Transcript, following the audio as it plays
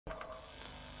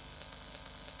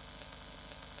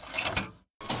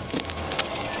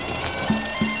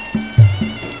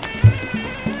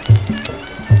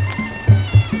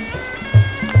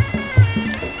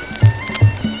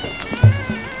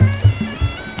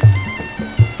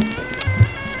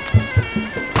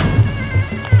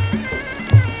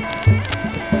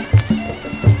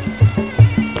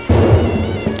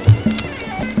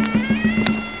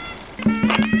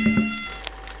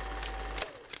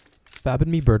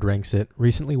Fahbunmee Birdrangsit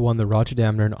recently won the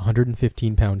Rajadamnern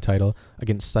 115-pound title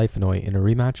against Saifahnoi in a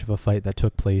rematch of a fight that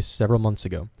took place several months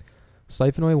ago.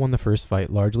 Saifahnoi won the first fight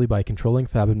largely by controlling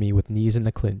Fahbunmee with knees in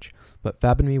the clinch, but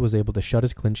Fahbunmee was able to shut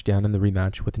his clinch down in the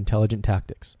rematch with intelligent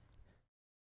tactics.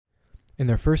 In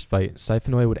their first fight,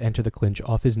 Saifahnoi would enter the clinch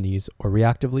off his knees or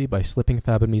reactively by slipping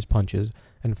Fahbunmee's punches,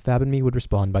 and Fahbunmee would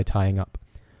respond by tying up.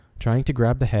 Trying to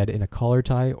grab the head in a collar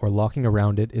tie or locking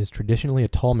around it is traditionally a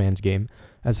tall man's game,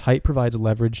 as height provides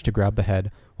leverage to grab the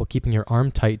head while keeping your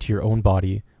arm tight to your own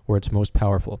body where it's most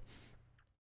powerful.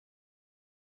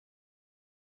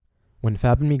 When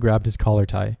Fahbunmee grabbed his collar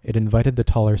tie, it invited the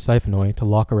taller Saifahnoi to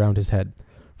lock around his head.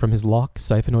 From his lock,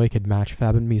 Saifahnoi could match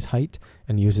Fahbunmee's height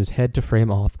and use his head to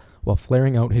frame off while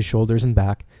flaring out his shoulders and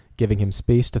back, giving him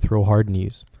space to throw hard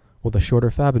knees, while the shorter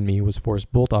Fahbunmee was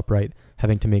forced bolt upright,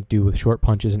 having to make do with short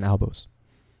punches and elbows.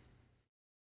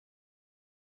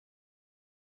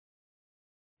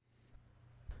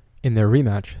 In their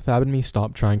rematch, Fahbunmee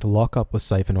stopped trying to lock up with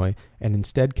Saifahnoi and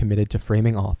instead committed to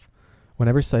framing off.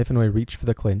 Whenever Saifahnoi reached for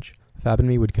the clinch,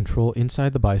 Fahbunmee would control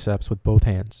inside the biceps with both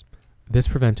hands. This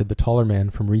prevented the taller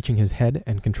man from reaching his head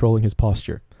and controlling his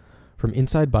posture. From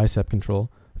inside bicep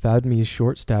control, Fahbunmee's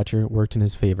short stature worked in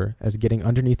his favor, as getting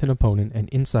underneath an opponent and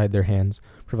inside their hands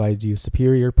provides you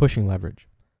superior pushing leverage.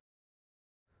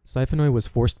 Saifahnoi was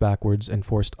forced backwards and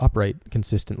forced upright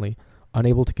consistently,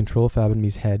 unable to control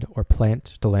Fahbunmee's head or plant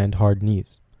to land hard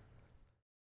knees.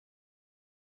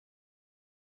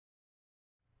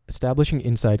 Establishing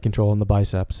inside control on the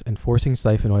biceps and forcing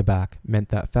Saifahnoi back meant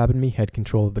that Fahbunmee had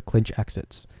control of the clinch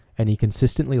exits, and he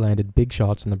consistently landed big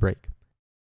shots on the break.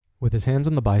 With his hands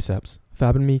on the biceps,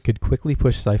 Fahbunmee could quickly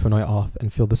push Saifahnoi off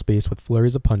and fill the space with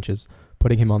flurries of punches,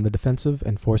 putting him on the defensive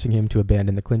and forcing him to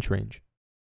abandon the clinch range.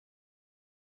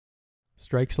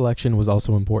 Strike selection was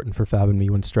also important for Fahbunmee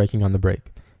when striking on the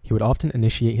break. He would often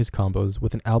initiate his combos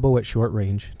with an elbow at short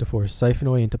range to force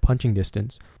Saifahnoi into punching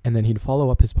distance, and then he'd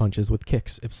follow up his punches with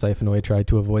kicks if Saifahnoi tried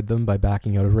to avoid them by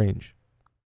backing out of range.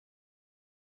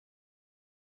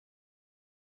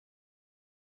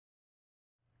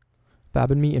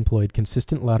 Fahbunmee employed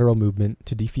consistent lateral movement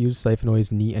to defuse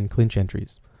Saifahnoi knee and clinch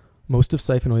entries. Most of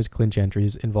Saifahnoi clinch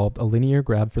entries involved a linear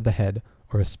grab for the head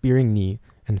or a spearing knee,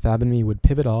 and Fahbunmee would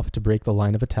pivot off to break the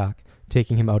line of attack,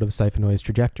 taking him out of Saifahnoi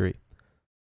trajectory.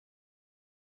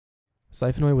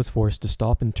 Saifahnoi was forced to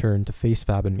stop and turn to face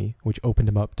Fahbunmee, which opened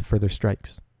him up to further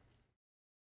strikes.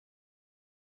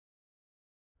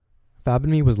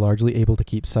 Fahbunmee was largely able to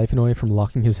keep Saifahnoi from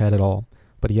locking his head at all,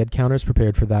 but he had counters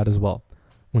prepared for that as well.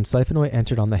 When Saifahnoi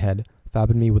entered on the head,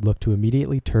 Fahbunmee would look to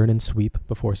immediately turn and sweep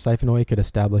before Saifahnoi could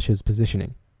establish his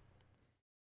positioning.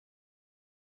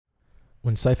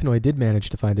 When Saifahnoi did manage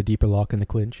to find a deeper lock in the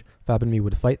clinch, Fahbunmee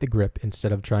would fight the grip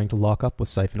instead of trying to lock up with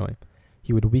Saifahnoi.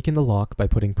 He would weaken the lock by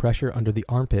putting pressure under the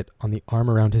armpit on the arm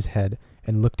around his head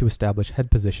and look to establish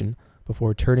head position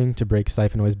before turning to break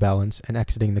Saifahnoi balance and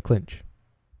exiting the clinch.